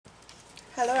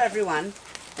Hello everyone,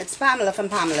 it's Pamela from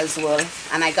Pamela's World,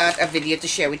 and I got a video to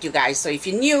share with you guys. So if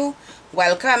you're new,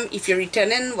 welcome. If you're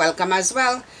returning, welcome as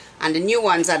well. And the new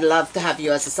ones, I'd love to have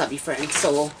you as a subby friend.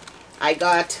 So I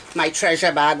got my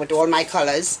treasure bag with all my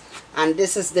colors, and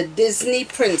this is the Disney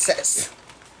Princess.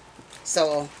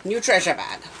 So new treasure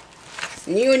bag,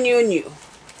 new.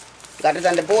 Got it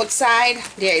on the both side.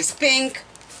 There is pink,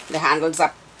 the handles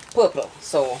are purple.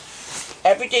 So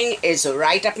everything is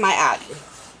right up my alley.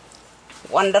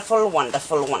 Wonderful.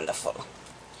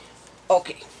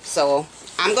 Okay, so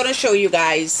I'm gonna show you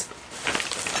guys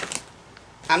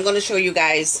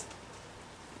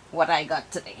what I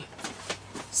got today.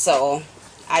 So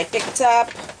I picked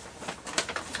up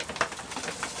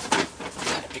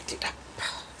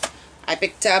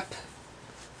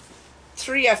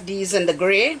three of these in the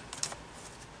gray,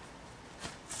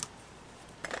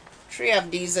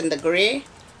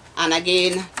 and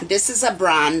again, this is a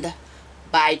brand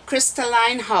by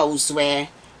Crystalline Houseware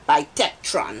by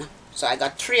Tektron. So I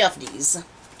got three of these,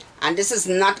 and this is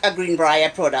not a Greenbrier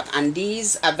product, and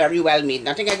these are very well made.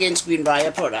 Nothing against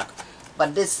Greenbrier product,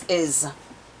 but this is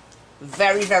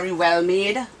very well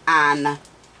made, and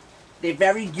they're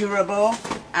very durable,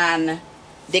 and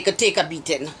they could take a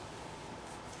beating.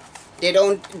 They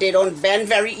don't bend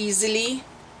very easily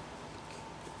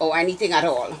or anything at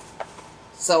all.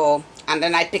 So, and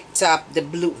then I picked up the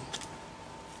blue.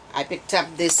 I picked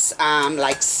up this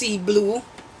like sea blue,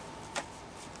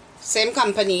 same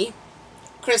company,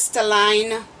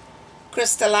 Crystalline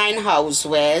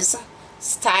Housewares,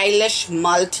 stylish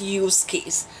multi-use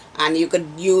case, and you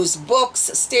could use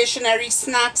books, stationery,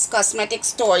 snacks,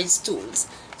 cosmetics, toys, tools.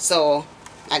 So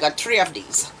I got three of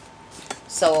these.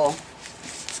 So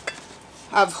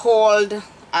I've hauled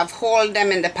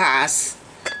them in the past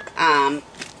in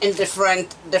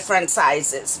different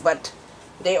sizes, but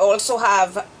they also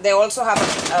have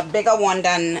a bigger one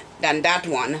than that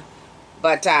one,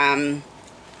 but I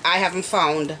haven't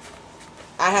found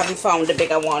the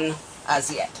bigger one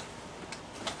as yet.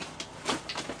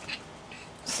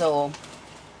 So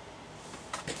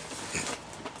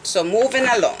moving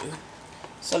along.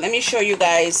 So let me show you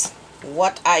guys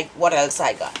what else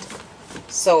I got.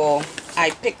 So I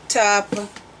picked up,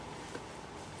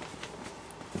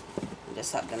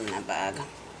 just have them in a bag.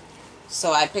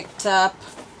 So I picked up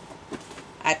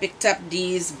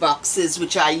these boxes,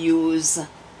 which I use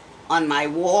on my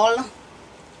wall.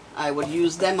 I would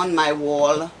use them on my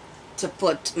wall to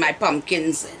put my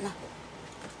pumpkins in,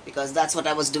 because that's what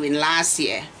I was doing last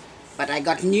year. But I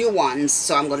got new ones,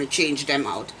 so I'm going to change them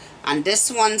out. And this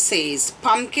one says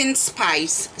pumpkin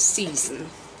spice season,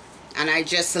 and I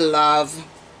just love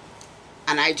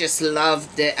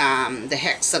the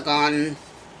hexagon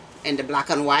in the black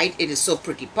and white. It is so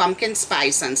pretty. Pumpkin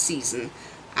spice and season,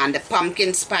 and the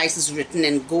pumpkin spice is written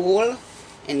in gold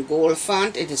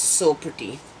font. It is so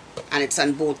pretty, and it's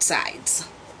on both sides.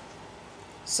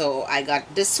 So I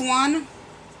got this one,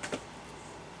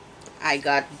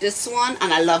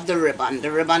 and I love the ribbon.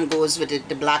 The ribbon goes with it.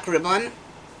 The black ribbon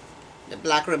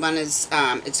is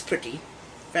it's pretty,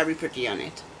 very pretty on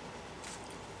it.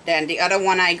 Then the other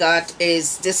one I got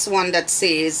is this one that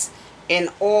says in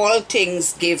all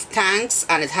things give thanks,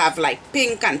 and it have like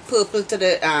pink and purple to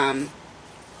the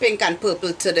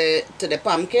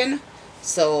pumpkin.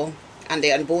 So, and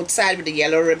they're on both sides with the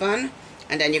yellow ribbon,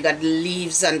 and then you got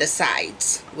leaves on the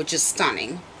sides, which is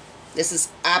stunning. This is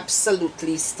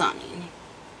absolutely stunning.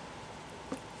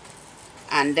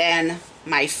 And then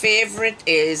my favorite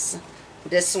is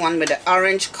this one with the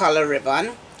orange color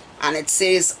ribbon, and it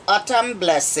says autumn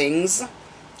blessings,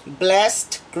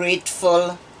 blessed,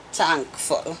 grateful,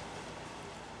 thankful.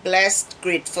 Blessed,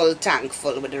 grateful,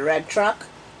 thankful, with the red truck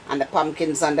and the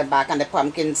pumpkins on the back, and the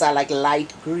pumpkins are like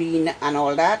light green and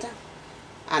all that,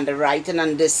 and the writing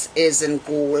on this is in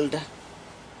gold,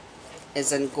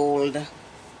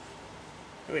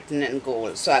 written in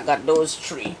gold. So I got those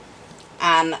three,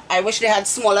 and I wish they had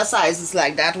smaller sizes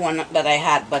like that one that I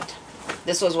had, but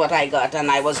this was what I got,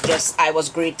 and I was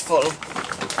grateful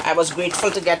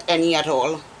to get any at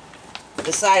all.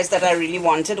 The size that I really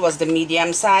wanted was the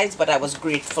medium size, but I was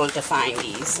grateful to find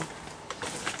these.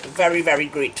 Very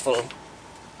grateful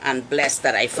and blessed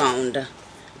that I found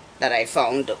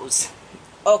those.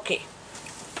 Okay,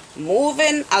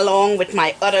 moving along with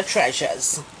my other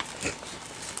treasures.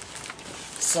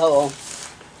 So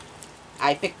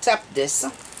I picked up this,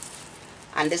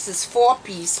 and this is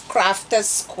 4-piece Crafter's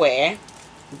Square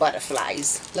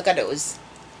butterflies. Look at those,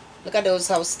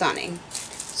 how stunning.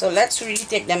 So let's really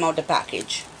take them out the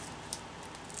package.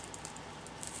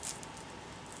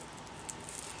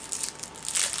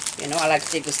 You know, I like to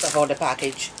take the stuff out of the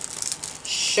package,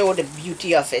 show the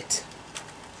beauty of it.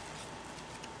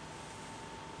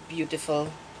 beautiful.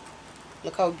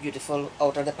 Look how beautiful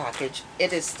out of the package.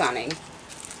 It is stunning.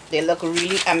 They look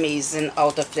really amazing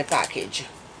out of the package.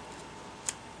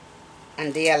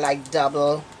 And they are like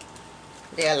double.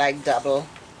 They are like double.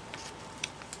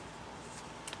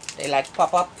 They like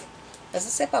pop-up. Does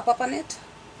it say pop-up on it?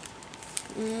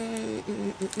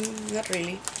 Not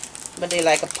really. But they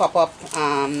like a pop-up,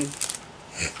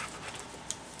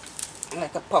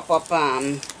 like a pop-up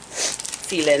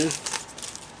feeling.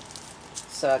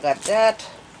 So I got that.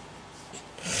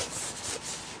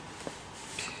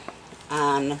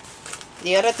 And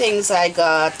the other things I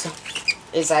got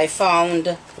is I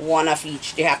found one of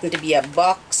each. They happened to be a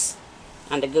box,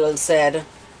 and the girl said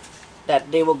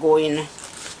that they were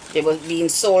being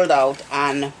sold out,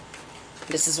 and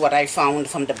this is what I found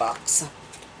from the box.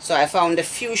 So I found the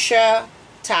fuchsia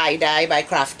tie-dye by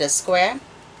Crafter Square.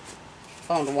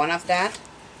 Found one of that.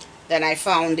 Then I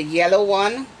found the yellow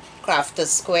one, Crafter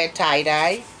Square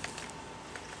tie-dye.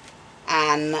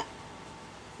 And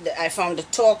I found the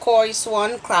turquoise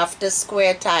one, Crafter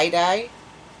Square tie-dye.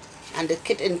 And the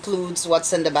kit includes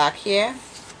what's in the back here.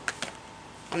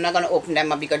 I'm not going to open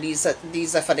them up because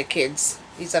these are for the kids.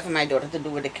 These are for my daughter to do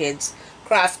with the kids.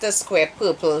 Crafter Square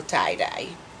purple tie-dye.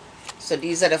 So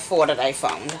these are the 4 that I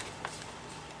found.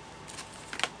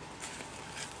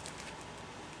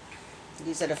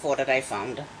 These are the 4 that I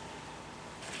found.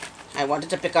 I wanted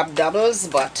to pick up doubles,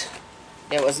 but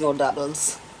there was no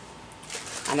doubles.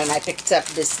 And then I picked up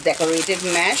this decorative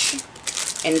mesh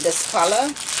in this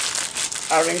color,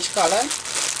 orange color,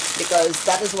 because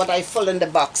that is what I fill in the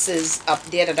boxes up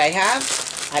there that I have.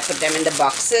 I put them in the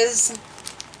boxes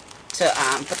to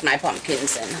put my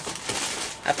pumpkins in.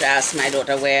 I have to ask my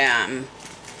daughter where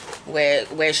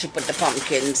she put the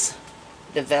pumpkins,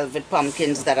 the velvet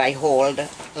pumpkins that I hauled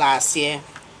last year.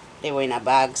 They were in a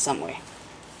bag somewhere.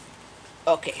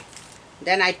 Okay,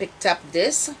 then I picked up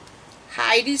this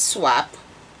Heidi Swap,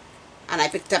 and I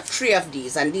picked up 3 of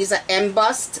these, and these are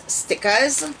embossed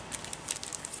stickers.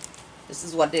 This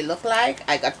is what they look like.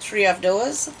 I got 3 of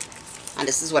those, and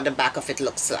this is what the back of it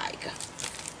looks like.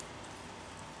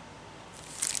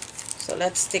 So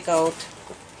let's take out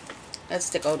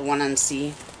one and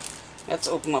see. Let's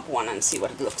open up one and see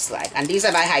what it looks like. And these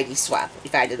are by Heidi Swap,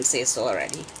 if I didn't say so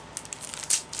already.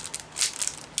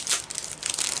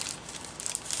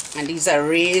 And these are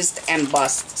raised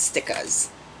embossed stickers.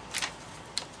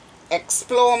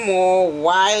 Explore more,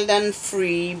 wild and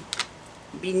free,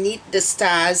 beneath the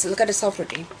stars. Look at this, how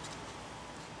pretty.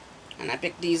 And I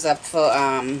picked these up for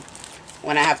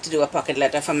when I have to do a pocket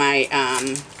letter for my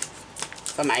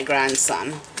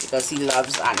grandson, because he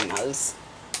loves animals.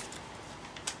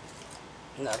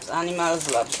 Loves animals,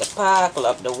 loves the park,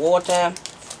 loves the water.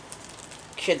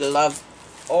 Kid love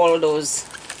all those.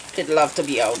 Kid love to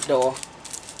be outdoor.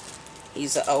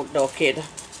 He's an outdoor kid.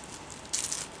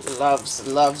 Loves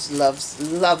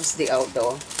the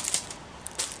outdoor.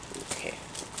 Okay,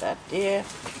 put that there.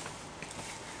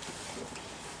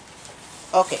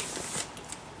 Okay,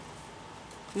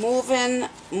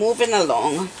 moving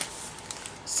along.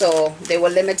 So they were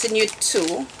limiting you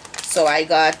to. So I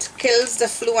got Kills the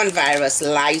Flu and Virus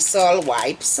Lysol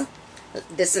wipes,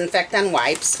 disinfectant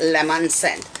wipes, lemon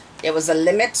scent. There was a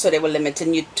limit, so they were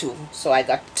limiting you to. So I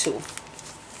got 2.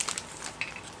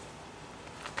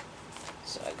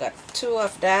 So I got 2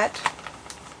 of that.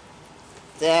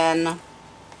 Then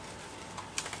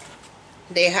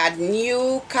they had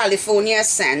new California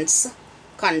Scents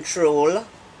Control,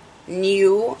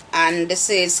 new, and this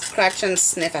is Scratch and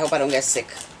Sniff. I hope I don't get sick.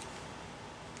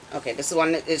 Okay, this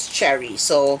one is cherry.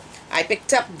 So I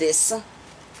picked up this,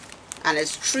 and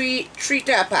it's 3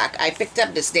 to a pack. I picked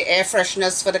up this, the air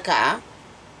fresheners for the car,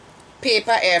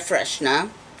 paper air freshener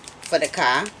for the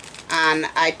car, and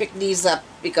I picked these up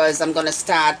because I'm gonna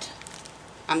start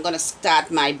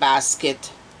my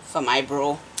basket for my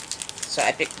bro. So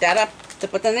I picked that up to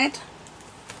put in it.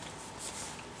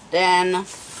 Then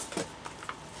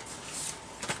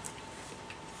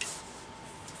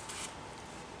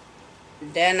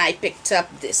I picked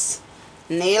up this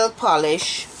nail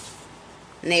polish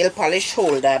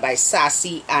holder by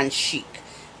Sassy and Chic.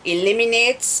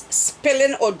 Eliminates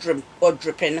spilling or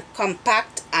dripping,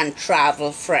 compact and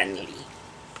travel friendly.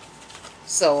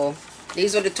 So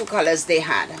these were the 2 colors they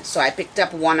had. So I picked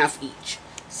up 1 of each.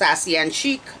 Sassy and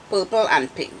Chic, purple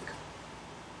and pink.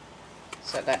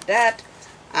 So I got that.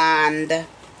 And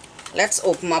let's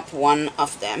open up one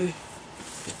of them.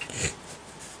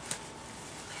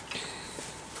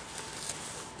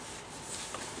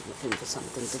 Looking for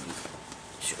something to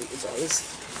show you guys.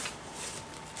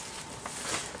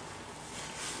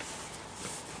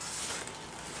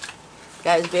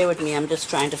 Guys, bear with me. I'm just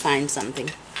trying to find something.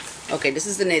 Okay, this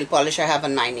is the nail polish I have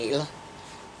on my nail.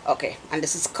 Okay, and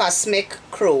this is Cosmic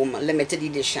Chrome limited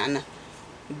edition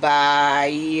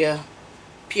by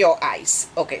Pure Ice.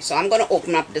 Okay, so I'm going to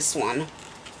open up this one.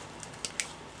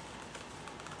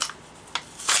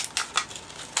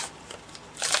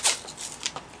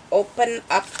 Open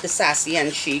up the Sassy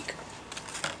and Chic.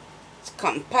 It's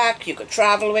compact, you could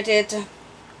travel with it.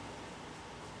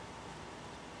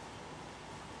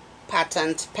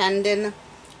 Patent pending,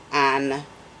 and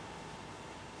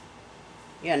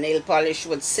your nail polish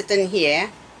would sit in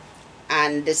here,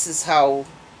 and this is how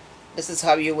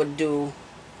you would do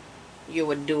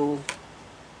your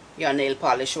nail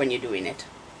polish when you're doing it.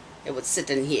 It would sit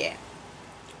in here.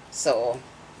 So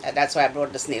that's why I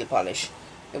brought this nail polish.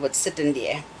 It would sit in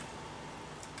there.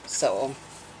 So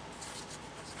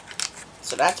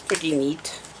that's pretty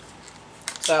neat.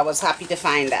 So I was happy to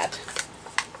find that.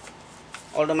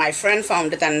 Although my friend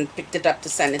found it and picked it up to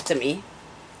send it to me.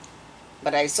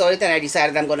 But I saw it and I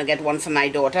decided I'm going to get one for my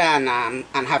daughter and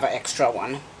have an extra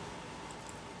one.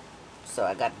 So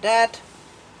I got that.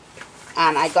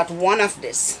 And I got one of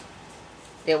this.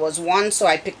 There was one, so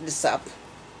I picked this up.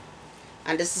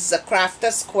 And this is a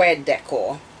Crafter Square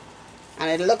Decor. And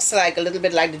it looks like a little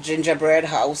bit like the gingerbread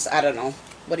house. I don't know.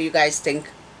 What do you guys think?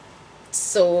 It's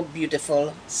so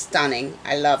beautiful. Stunning.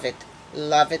 I love it.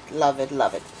 Love it, love it,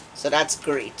 love it. So that's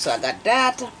great. So I got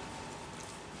that.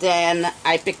 Then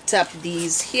I picked up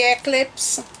these hair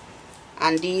clips.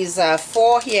 And these are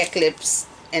 4 hair clips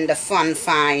in the Fun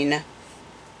Fine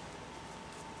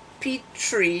peach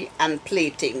tree and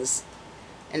platings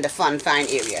in the Fun Fine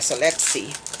area. So let's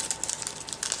see.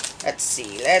 Let's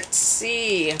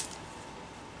see.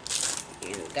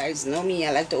 You guys know me.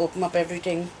 I like to open up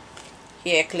everything.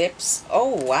 Hair clips.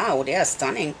 Oh wow, they are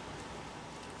stunning.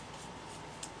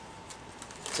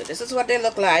 So this is what they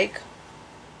look like.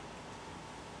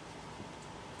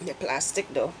 They're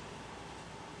plastic though.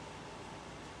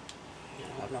 I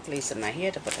don't have no place in my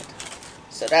hair to put it.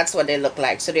 So that's what they look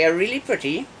like. So they are really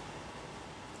pretty.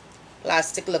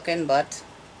 Plastic looking, but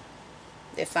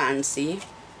they're fancy.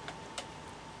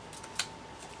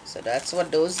 So that's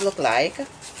what those look like.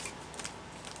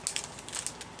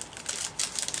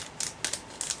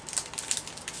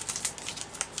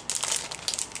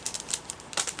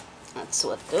 That's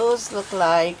what those look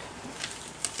like.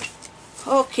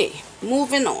 Okay,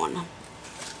 moving on.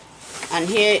 And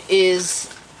here is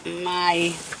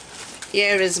my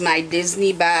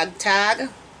Disney bag tag,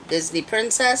 Disney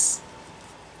Princess.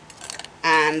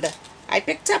 And I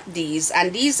picked up these,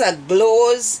 and these are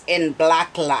glows in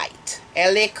black light,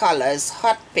 LA Colors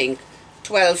hot pink,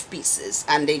 12 pieces,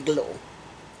 and they glow.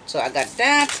 So I got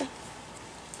that.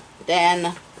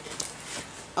 Then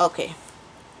okay,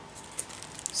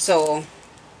 so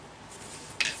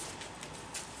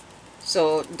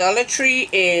Dollar Tree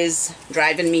is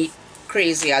driving me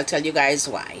crazy. I'll tell you guys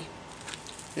why.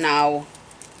 Now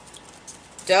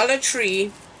Dollar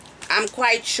Tree, I'm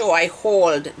quite sure I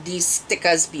hauled these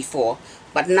stickers before,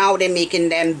 but now they're making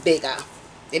them bigger.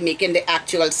 They're making the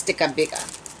actual sticker bigger.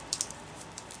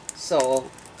 So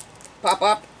pop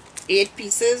up 8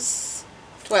 pieces,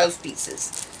 12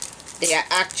 pieces. They are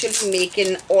actually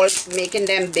making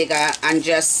them bigger, and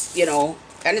just, you know,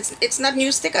 and it's not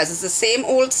new stickers, it's the same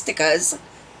old stickers,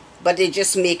 but they're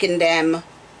just making them,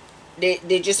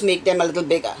 they just make them a little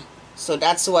bigger. So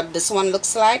that's what this one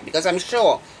looks like, because I'm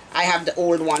sure I have the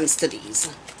old ones to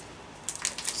these.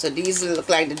 So these look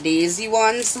like the daisy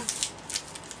ones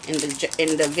in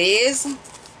the vase.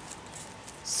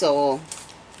 So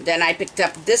then I picked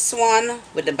up this one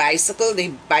with the bicycle.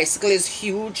 The bicycle is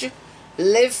huge.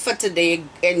 Live for today,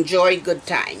 enjoy good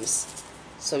times.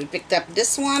 So we picked up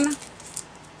this one.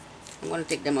 I'm going to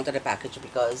take them out of the package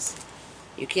because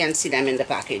you can't see them in the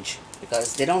package,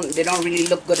 because they don't really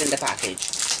look good in the package.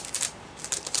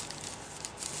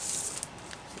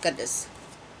 Look at this.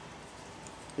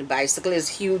 The bicycle is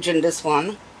huge in this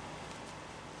one.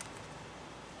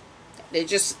 They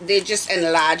just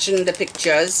enlarging the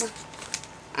pictures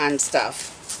and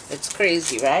stuff. It's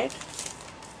crazy, right?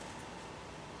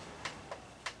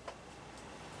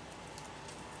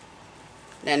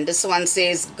 Then this one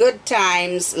says good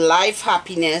times, life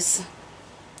happiness.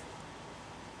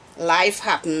 Life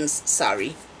happens,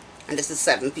 sorry. And this is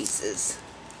 7 pieces.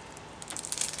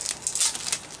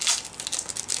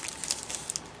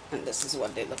 And this is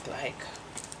what they look like.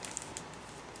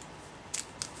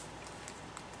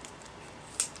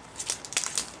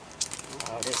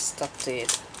 Wow, they're stuck to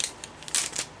it.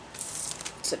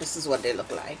 So this is what they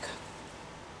look like.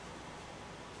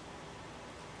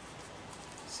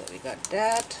 So we got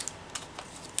that.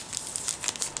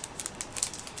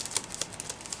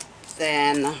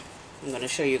 Then I'm going to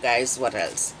show you guys what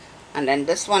else. And then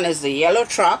this one is the yellow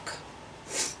truck.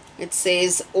 It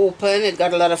says open. It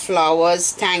got a lot of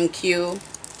flowers, thank you,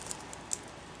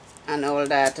 and all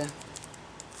that. I'm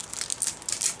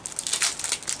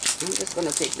just going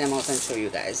to take them out and show you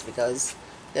guys because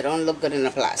they don't look good in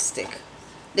a plastic.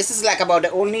 This is like about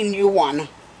the only new one,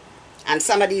 and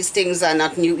some of these things are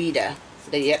not new either.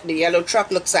 The yellow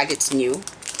truck looks like it's new.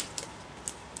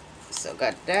 So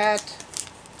got that,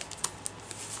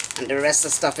 and the rest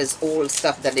of the stuff is old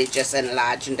stuff that they just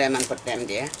enlarged them and put them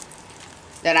there.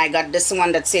 Then I got this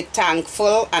one that said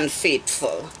thankful and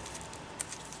faithful.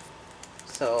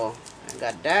 So I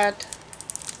got that.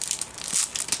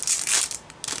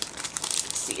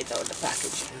 See it out the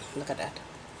packaging. Look at that.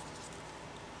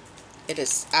 It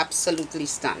is absolutely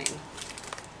stunning.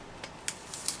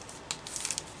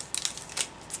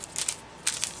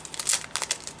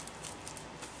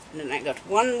 And then I got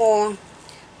one more,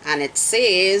 and it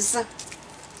says,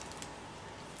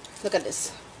 look at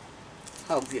this,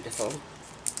 how beautiful.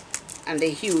 And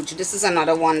they're huge. This is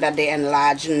another one that they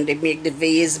enlarge and they make the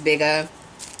vase bigger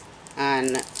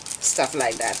and stuff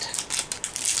like that.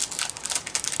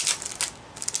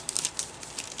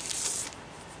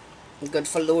 Good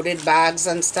for loaded bags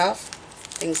and stuff,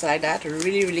 things like that.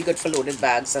 Really good for loaded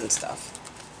bags and stuff.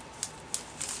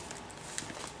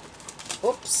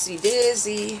 Oopsie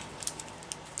daisy.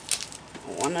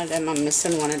 One of them, I'm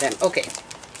missing one of them. Okay,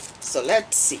 so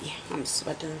let's see. I'm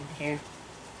sweating here.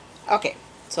 Okay,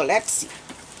 so let's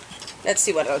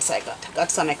see what else I got. Got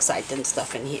some exciting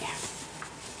stuff in here.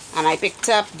 And I picked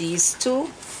up these two,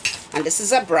 and this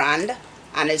is a brand,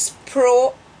 and it's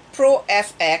Pro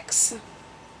FX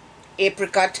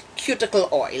Apricot Cuticle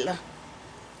Oil,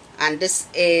 and this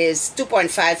is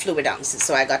 2.5 fluid ounces.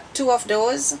 So I got two of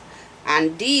those.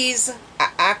 And these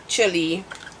are actually,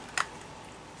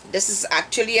 this is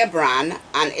actually a brand,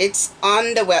 and it's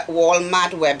on the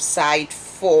Walmart website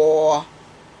for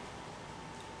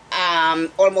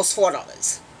almost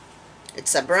 $4.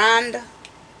 It's a brand.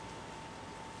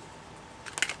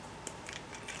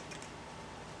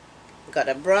 Got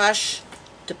a brush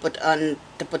to put on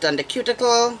the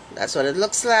cuticle. That's what it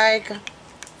looks like.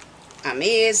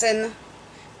 Amazing.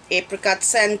 Apricot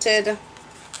scented.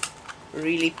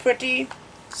 Really pretty.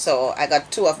 So I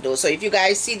got two of those. So if you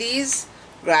guys see these,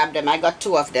 grab them. I got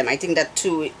two of them. I think that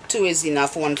two is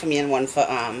enough. One for me and one for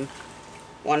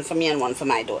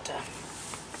my daughter.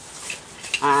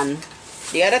 And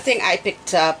the other thing I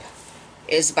picked up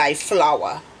is by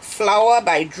Flower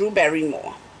by Drew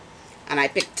Barrymore, and I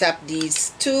picked up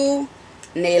these two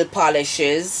nail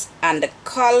polishes, and the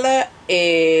color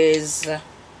is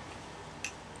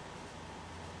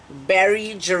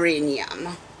berry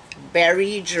geranium,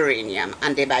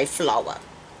 and they by Flower.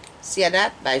 See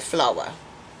that? By Flower.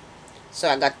 So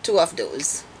I got two of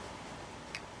those.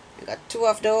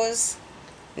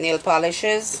 Nail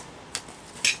polishes,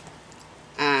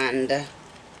 and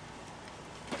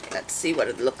let's see what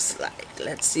it looks like.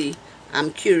 Let's see.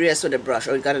 I'm curious with the brush.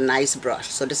 Oh, it got a nice brush.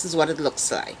 So this is what it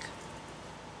looks like.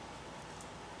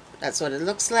 That's what it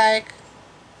looks like.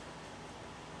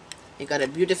 You got a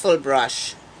beautiful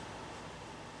brush.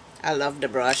 I love the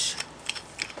brush.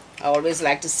 I always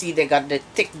like to see they got the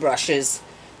thick brushes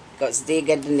because they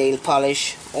get the nail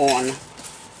polish on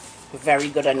very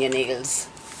good on your nails.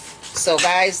 So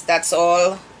guys, that's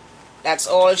all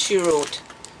she wrote.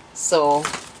 So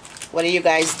what are you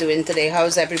guys doing today?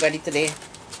 How's everybody today?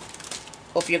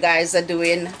 Hope you guys are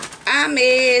doing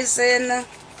amazing.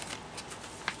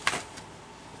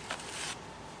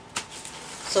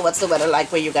 So what's the weather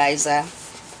like where you guys are?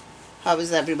 How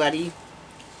is everybody?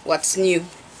 What's new?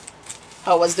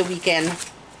 How was the weekend?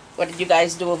 What did you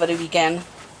guys do over the weekend?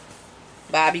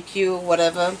 Barbecue,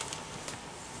 whatever?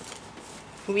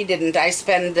 We didn't. I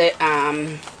spent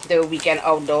the weekend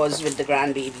outdoors with the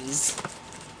grandbabies,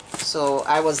 so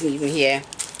I wasn't even here.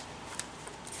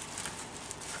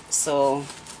 So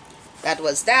that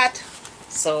was that.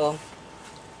 So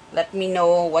let me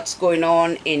know what's going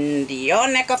on in your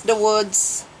neck of the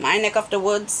woods, my neck of the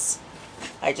woods.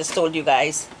 I just told you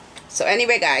guys. So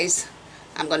anyway guys,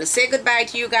 I'm gonna say goodbye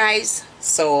to you guys.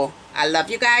 So I love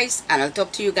you guys, and I'll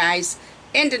talk to you guys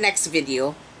in the next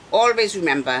video. Always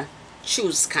remember,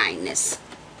 choose kindness.